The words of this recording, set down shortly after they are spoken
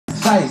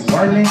Say,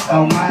 whirling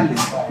on Miley,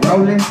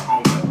 rolling.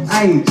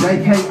 Hey,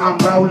 JK, I'm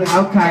rolling,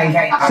 okay.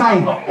 Say,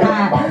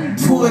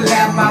 pull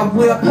out my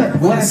whip,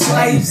 where the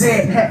slaves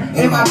at?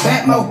 In my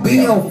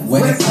Batmobile,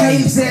 where the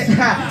caves at?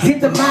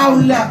 Hit the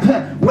mall up,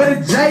 where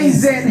the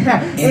J's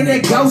at? In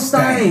that ghost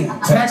thing,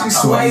 Patrick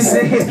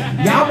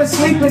Swayze. Y'all been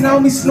sleeping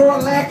on me,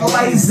 snort like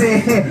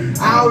lazy.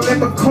 All in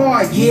the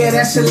car, yeah,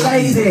 that's your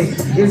lady.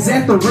 Is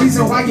that the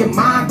reason why your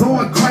mind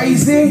going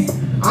crazy?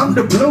 I'm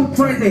the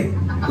blueprinted.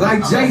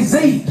 Like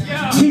Jay-Z,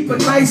 keep a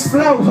nice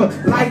flow,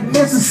 like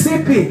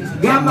Mississippi.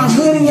 Got my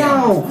hoodie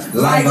on,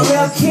 like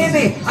Lil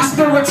Kenny. I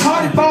still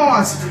retarded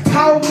bars,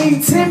 call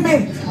me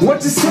Timmy.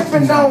 What you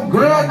sipping on,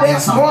 girl?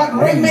 That's Mark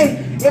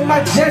Remy. In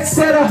my jet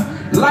setter,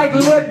 like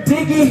Lil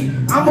Diggy.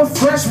 I'm a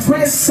fresh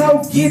prince,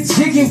 so get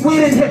jiggy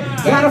with it.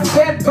 Got a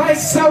fat bike,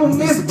 so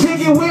Miss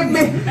Piggy with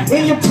me.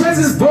 In your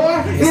presence,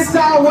 boy, it's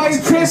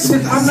always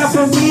Christmas. I'm not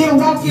from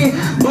Milwaukee,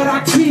 but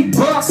I keep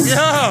bucks.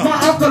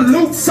 My Uncle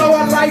Luke, so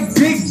I like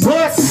big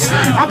butts.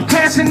 I'm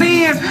cashing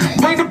in,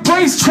 bring the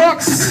brace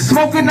trucks.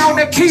 Smoking on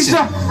that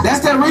Keisha, that's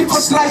that reefer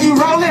slide. You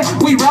rolling,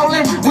 we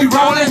rolling, we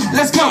rolling,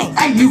 let's go.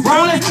 Hey, you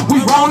rolling, we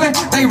rolling,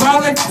 they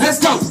rolling, let's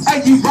go.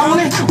 Hey, you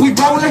rolling, we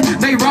rolling,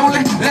 they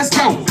rolling, let's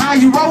go. How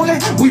you rolling,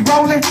 we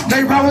rolling,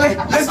 they rolling,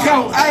 let's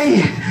go.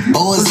 Hey,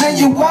 was in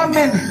your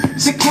woman,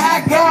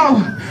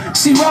 Chicago.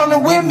 She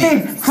rolling with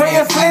me,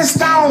 Fred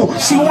Flintstone.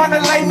 She wanna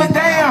lay me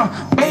down,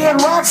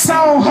 bed rocks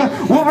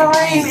on.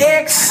 Wolverine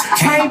X,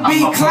 can't be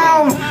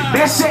clown.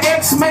 That's your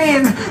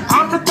X-Man.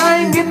 I'm the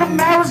thing in the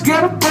marriage,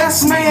 girl, the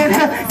best man.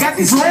 Got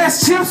these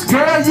last chips,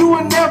 girl, you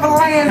will never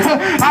land.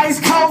 Ice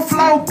cold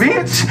flow,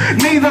 bitch,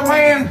 neither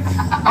land.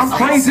 I'm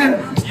crazy,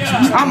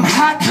 I'm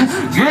hot,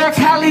 girl,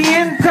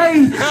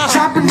 caliente.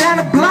 Chopping down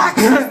the block,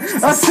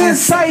 a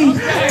sensei.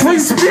 Free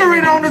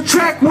spirit on the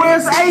track,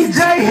 where's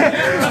AJ?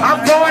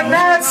 I'm going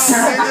nuts.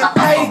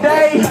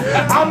 Payday,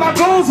 all my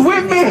goons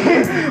with me.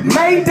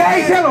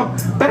 Mayday, tell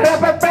them,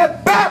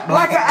 bap,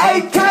 like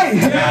an AK.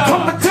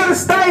 Coming to the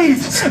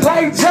stage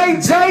like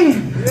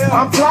JJ.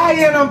 I'm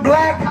flying, I'm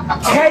black,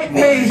 hate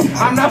me.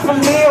 I'm not from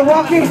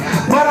Milwaukee,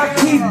 but I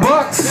keep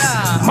bucks.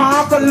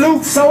 My Uncle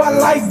Luke, so I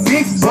like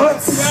big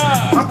butts.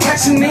 I'm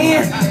cashing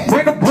in,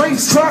 bring the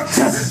brace trucks.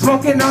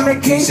 Smoking on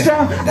that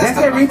Keisha, that's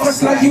that reefer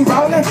slug. You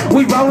rolling,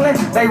 we rolling,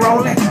 they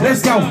rolling,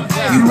 let's go.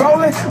 You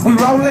rolling, we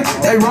rolling,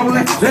 they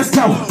rolling, let's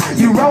go.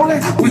 You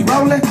rolling, we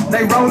rolling,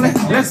 they rolling,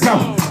 let's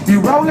go. You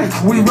rolling,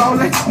 we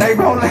rolling, they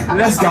rolling,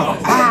 let's go.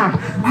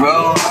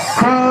 Cruise,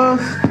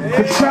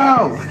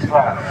 control,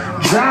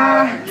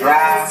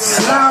 drive,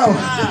 slow.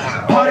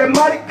 Pour that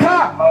muddy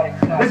cup,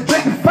 let's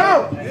drink the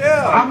food.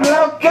 I'm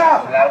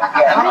loco,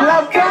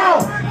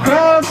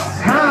 cruise,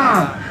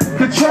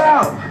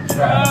 control,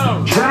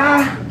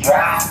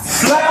 drive,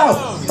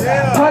 slow.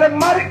 Pour that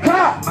muddy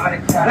cup,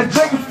 let's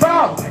drink the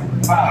food.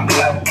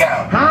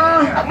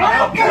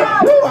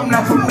 I'm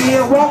not from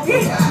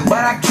Milwaukee,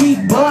 but I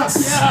keep bucks.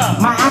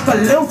 My Uncle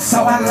Luke,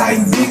 so I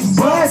like big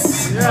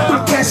butts.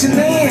 I'm cashing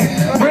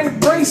in, bring the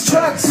brace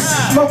trucks.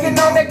 Smoking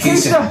on that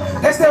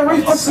Keisha, that's that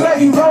reefer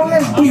slug. You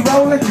rolling, we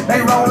rolling,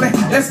 they rolling,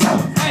 let's go.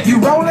 You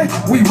rolling,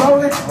 we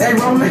rolling, they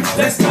rolling,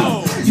 let's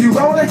go. You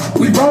rolling,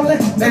 we rolling,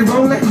 they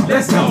rolling,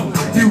 let's go.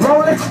 You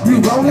rolling, we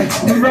rolling,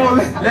 they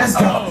rolling, let's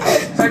go.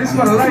 Say this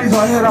for the ladies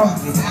right here though.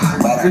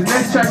 This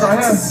next track right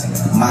here,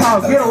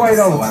 called Getaway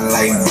though.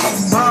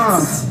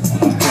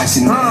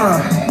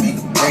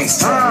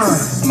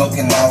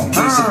 Smoking on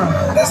Keisha,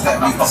 that's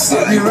that reefer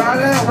slug. You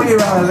rolling, we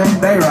rolling,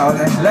 they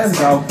rolling, let's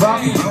go.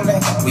 You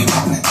rolling, we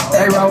rolling,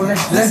 they rolling,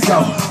 let's go.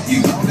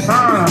 You rolling,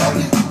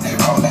 they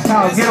rolling.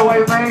 Called Getaway,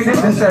 man.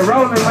 This that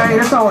Rollin, man.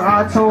 It's on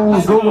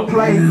iTunes, Google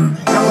Play,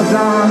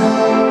 Amazon.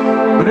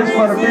 But this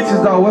for the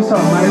bitches though. What's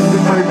up, man? It's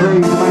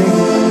BigMoneyBrezzy,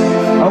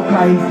 man.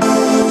 Okay.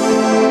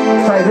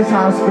 Say this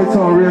how I spit to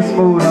a real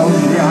smooth though.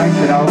 Yeah, I ain't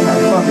shit. Okay,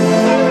 fuck it.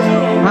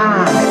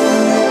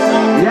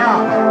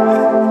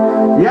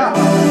 Yeah.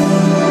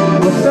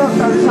 What's up,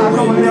 though? This how I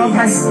come with it,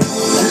 okay?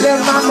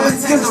 Little mama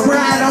just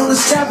ride on the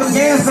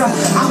extravaganza.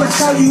 I'ma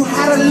show you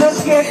how to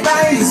look at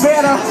things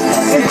better.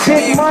 It's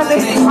big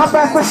money. I'm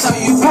about to show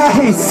you.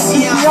 Hey,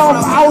 yo,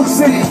 I'm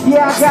Austin.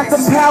 Yeah, I got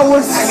the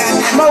powers.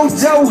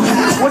 Mojo,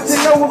 what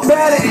you know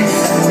about it?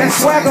 That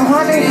swagger,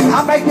 honey. I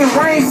make it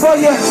rain for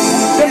you.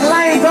 Them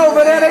lanes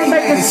over there, they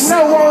making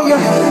snow on you.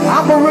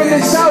 I'ma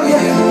really show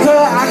you,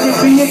 cause I can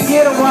be a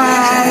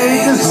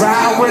getaway. Just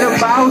ride with a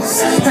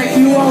boss. Take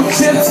you on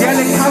trips, yeah,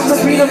 it comes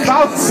to be the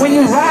boss. When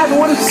you ride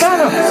with a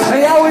stunner,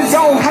 they always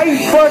gon'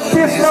 hate, but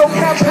this no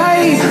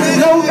campaign,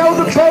 no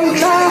debate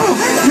now.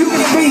 You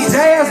can be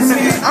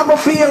Jasmine, I'ma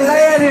be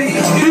Aladdin,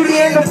 Beauty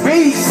and the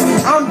Beast.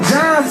 I'm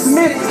John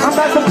Smith, I'm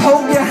about to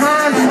poke your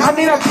hind.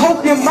 I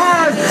poke your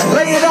mind,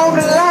 lay it on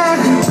the line,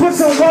 put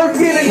some work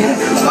in it.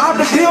 I'm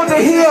the builder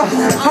here,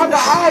 I'm the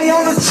eye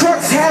on the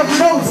trucks, have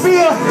no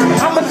fear.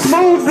 I'm a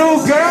smooth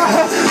dude, girl,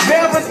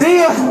 never did.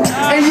 deer,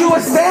 and you a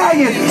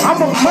stallion.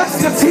 I'm a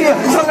musketeer,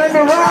 so let me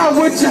ride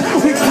with you.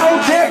 We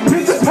Kodak,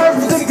 picture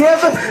perfect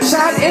together.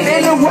 Shine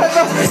in the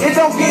weather. It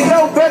don't get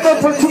no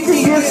better, but you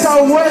can get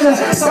so weather.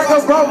 Like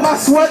I brought my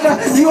sweater,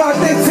 you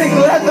authentic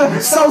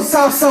leather. So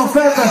soft, so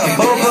feather.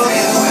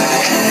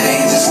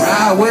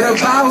 Ride with a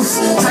boss,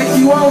 take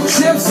you on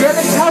trips. Yeah,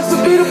 it counts to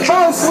be the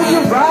boss when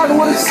you ride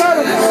with a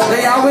stunner.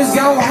 They always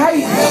gon'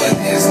 hate.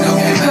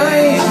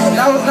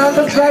 No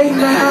debate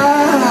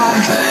now.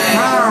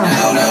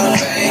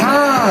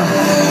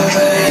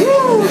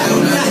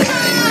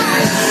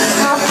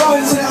 Hop on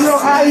to your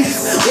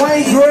ice,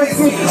 Wayne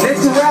Gretzky, let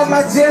you ride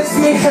my jet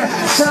ski.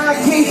 Sean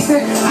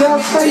Kingston, they're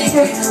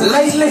thinking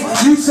lately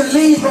you should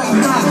leave her.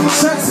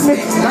 Trust me,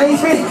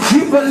 baby,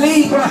 you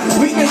believe her.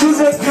 We can do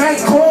the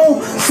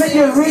Cancun,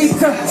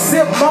 senorita,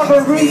 sip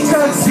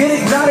margaritas, get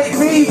exotic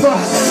fever.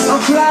 I'm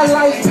fly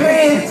like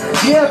Pan,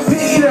 yeah,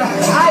 Peter.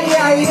 Ay,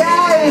 ay,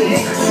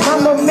 ay,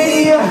 Mamma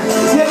Mia,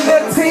 your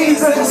little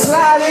teaser,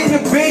 slide in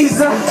your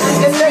visa,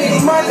 and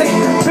let money,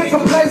 pick a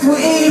place we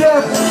eat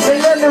up,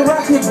 and let the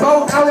rocket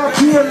boat,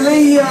 R.I.P.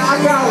 Aaliyah.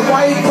 I got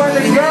white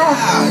bunny girl,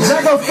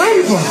 Jago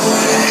Fever.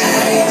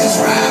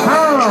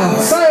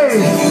 Say,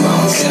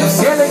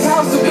 yeah, they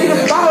cost to be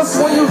the boss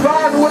when you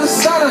ride with a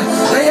stunner.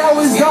 They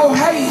always go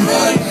hate.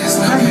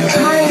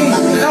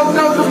 No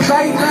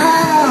debate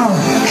now.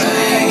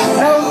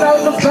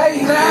 No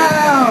debate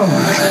now.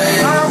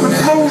 I'm a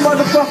smooth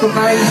motherfucker,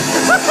 man.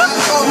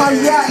 Oh my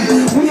yacht,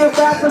 we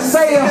about to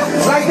sail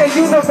like the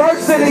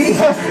university.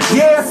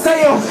 Yeah,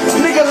 sail.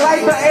 Nigga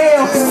like the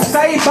L,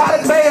 saved by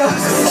the bell.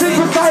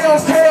 Secrets I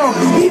don't tell,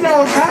 he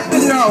don't have to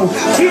know.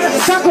 He a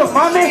sucker,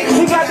 mommy.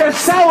 He got that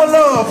sour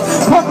love.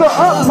 Pucker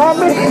up,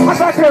 mommy. I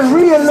got that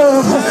real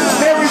love.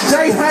 Mary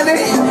J, honey,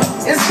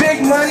 it's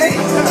big money.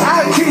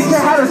 I teach you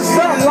how to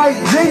stunt like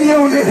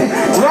G-Unit.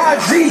 Ride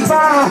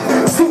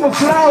G5, super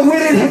fly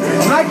with it.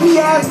 Nike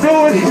eyes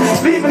do it.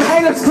 Leaving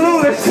haters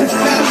clueless. The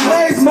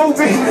legs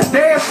moving.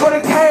 Dance for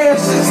the cash.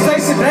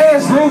 Station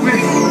dance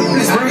moving.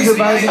 This brings it,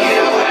 baby.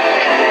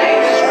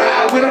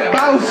 With a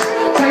boss.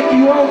 Take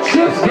you on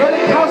trips. Get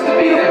it cost to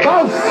be the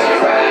boss.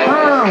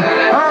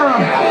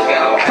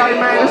 Say,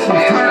 man, this is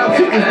turn up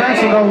shit. This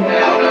dancing though.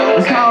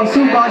 It's called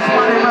Shoebox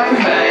Money, man.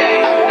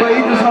 But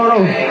you just hold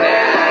on.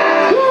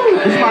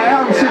 This my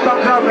album shit.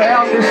 I'm dropping the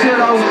album. This shit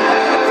though.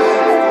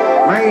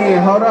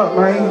 Man, hold up,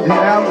 man. This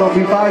album gonna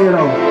be fire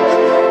though.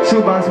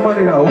 Shoebox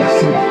Money though.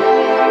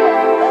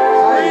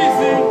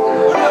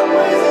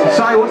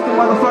 Shy, what's the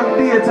motherfucking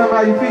deal? Tell me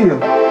how you feel.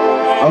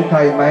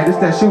 Okay, man, this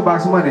that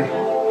Shoebox Money.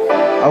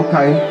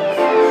 Okay.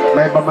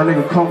 Made by my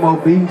nigga Como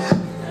Beats.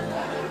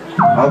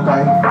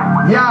 Okay.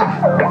 Yeah.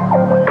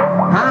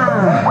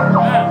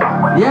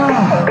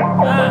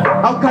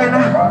 Yeah. Okay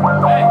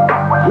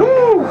now.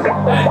 Woo.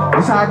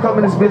 That's how I come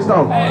in this bitch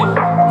though.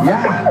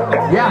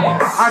 Yeah.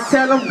 I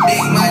tell them,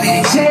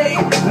 check,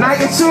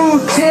 Nike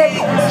shoes, check,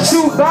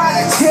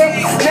 shoebox,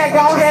 check. That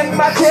gon' hand me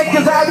my check,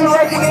 cause I be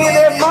raking in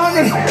that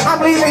money. I'm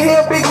leaving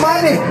here big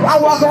money.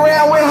 I walk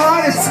around with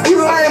hundreds.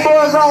 You lame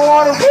boys don't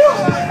want it.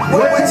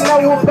 What you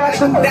know about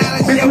them?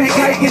 Bitch, we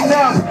taking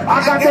up.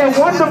 I got that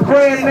Wonder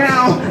Bread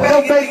now.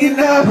 No baking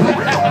up.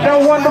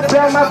 No wonder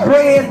about my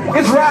bread.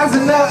 It's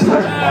rising up.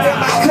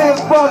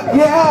 Clip up,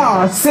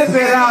 yeah. Sip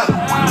it up.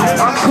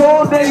 I'm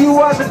cool than you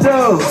other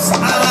dudes.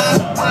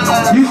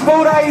 You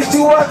food I eat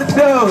you other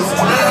dudes.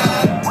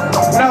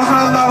 No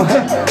homo,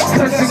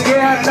 cause the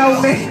girl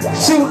know me.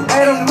 Shoot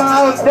at them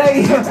all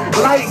day,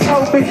 like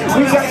Kobe.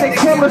 We got the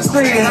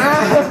chemistry,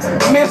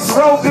 huh? Miss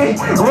Roby,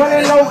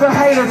 running over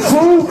hater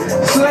too.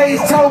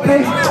 Slave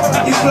Toby,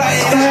 you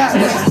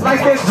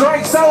like that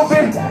Drake's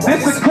open.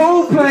 This is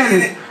cool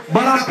planet,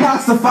 but I'm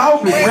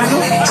claustrophobic,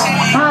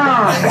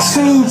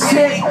 shoe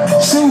check,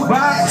 shoe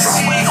box.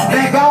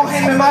 They gon'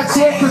 hand me my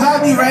check, cause I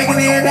be raking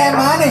in that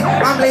money.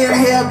 I'm leaving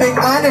here big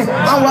money.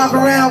 I walk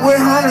around with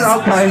hundreds,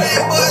 okay.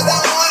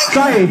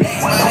 Say,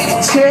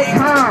 check,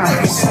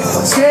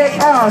 check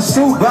out,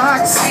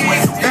 shoebox.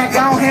 They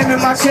gon' hand me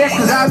my check,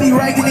 cause I be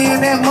raking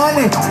in that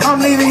money. I'm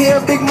leaving here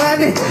big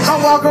money.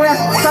 I walk around,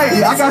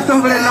 say, I got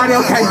some of that naughty,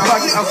 okay,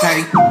 fuck it,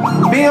 okay.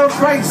 Bill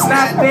Frank's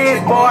not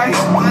dead, boy.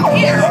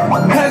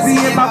 Cause he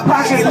in my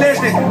pocket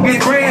living, get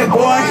bread,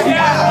 boy.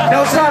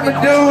 Don't try to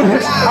do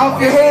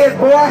off your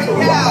head, boy.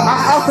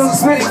 I also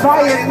spit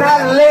fire,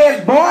 not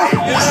lead, boy.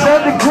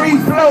 Third degree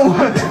flow,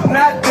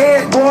 not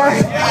dead, boy.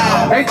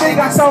 They think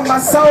I sold my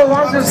soul,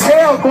 I'm just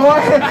hell,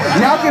 boy.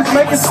 Y'all can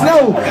make it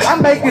snow,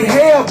 I'm making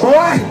hell,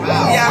 boy.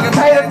 Y'all can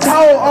pay the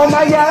toll on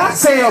my yacht, I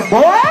sell,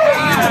 boy.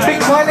 Big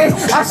money,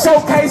 I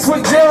showcase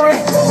with jewelry.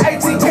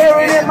 18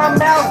 carat in my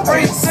mouth,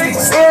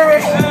 3-6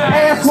 airy.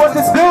 Ask what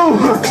this do.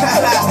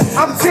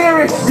 I'm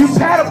serious, you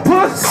pat a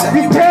puss,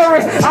 you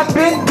parry. I've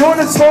been doing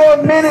this for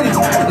a minute,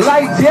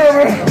 like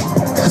Jerry.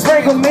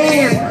 Sprinkle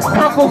me in,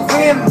 Uncle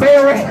Finn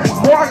Barry.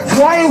 Mark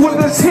Twain with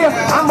this hip,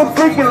 I'm a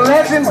freaking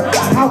legend.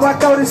 How I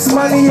throw this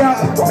money up,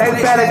 they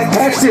better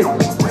catch it.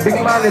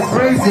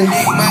 BigMoneyBrezzy.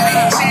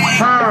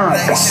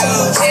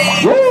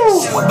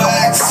 Woo!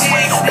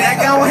 That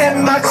gon' hit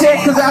me my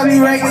check, cause I be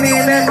raking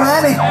in that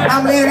money.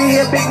 I'm living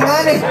here, big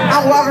money.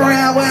 I'm walking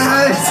around with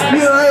hundreds.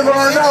 You ain't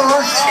gonna know,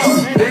 huh?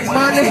 Big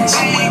money.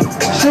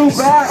 Shoot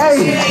back,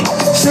 hey.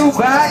 Shoot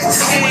back.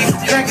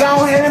 That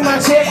gon' hit me my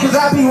check, cause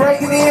I be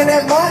raking in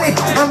that money.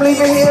 I'm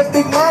leaving here,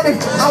 big money.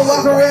 I'm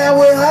walking around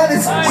with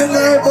hundreds. Them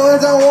little boys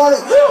don't want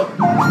it.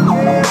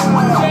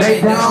 They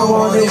don't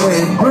want it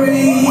with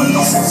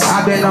breeze.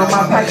 I've been on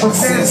my paper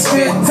since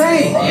 15.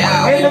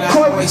 In the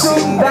court with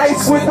shooting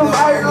dice with them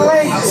iron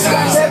links.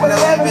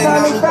 7-11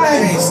 on the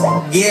things.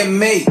 Get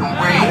me.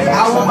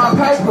 I want my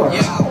paper.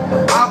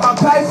 I want my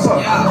paper.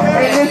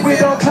 And if we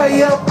don't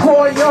pay up,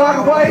 pour yard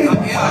away.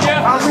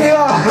 I'm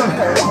here.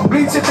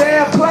 Beat your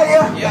damn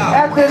player.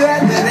 After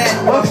that,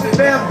 what's the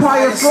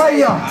vampire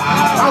slayer?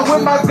 I'm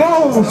with my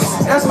goons.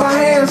 That's my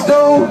hands,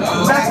 dude.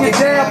 Knock your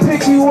damn,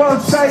 pick you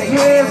up, shake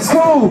hands,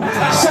 cool.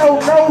 Show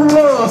no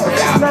love,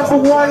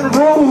 #1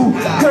 rule,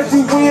 cause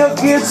you will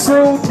get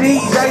screwed.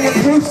 DJ in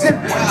Houston,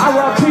 I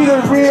rock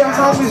Peter real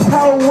homies,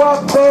 pull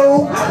up,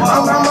 boo.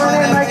 I'm on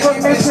money like a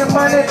mission,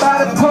 money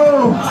by the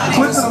pool.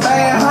 With some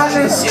bad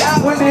honeys,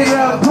 when it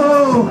up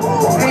pool.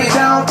 Ain't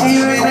down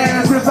even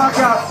ass if I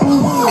got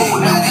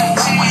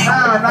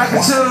like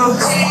a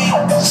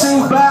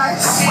shoe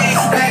box.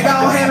 That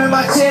gon' hand me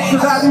my check,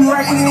 cause I be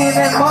raking in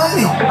that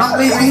money. I'm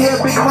leaving here,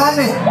 big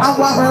money. I'm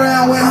walking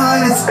around with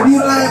hundreds. You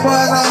lame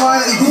boys, I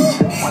want it.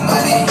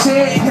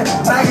 Check,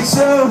 like a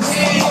shoe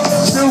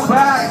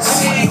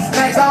box.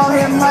 That gon'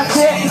 hand me my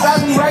check, cause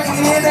I be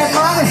raking in that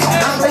money.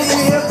 I'm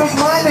leaving here, big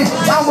money.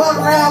 I'm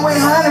walking around with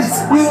hundreds.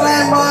 You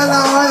lame boys,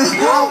 I want it.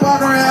 I'm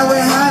walking around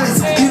with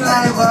hundreds. You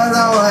lame boys,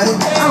 I want it.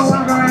 I'm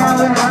walking around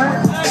with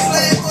hundreds.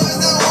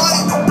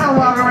 I'm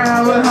walking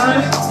around with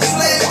hundreds.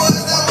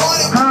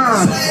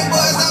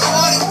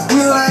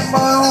 You like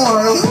boys, I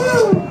want it.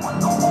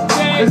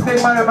 It's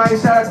Big Money, man.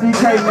 Shout out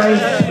DK,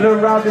 man. Lil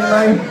Robbie,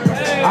 man.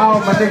 All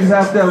my niggas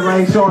out there,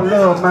 man. Showing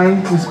love,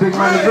 man. It's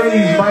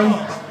BigMoneyBrezzy, man.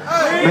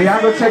 Man,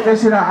 y'all go check that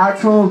shit out.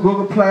 iTunes,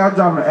 Google Play. I'm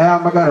dropping an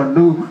album. I got a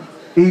new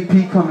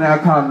EP coming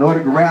out called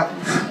Nordic Rap.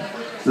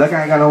 Look,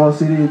 I ain't got no more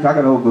CDs. I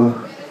got over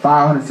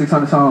 500,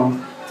 600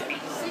 songs.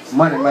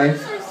 Money, man.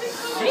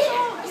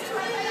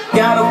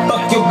 Gotta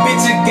fuck your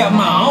bitch, I got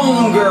my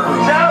own girl.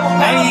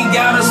 I ain't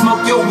gotta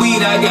smoke your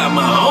weed, I got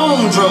my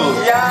own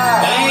drugs.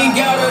 I ain't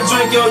gotta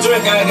drink your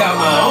drink, I got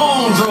my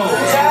own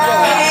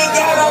drugs.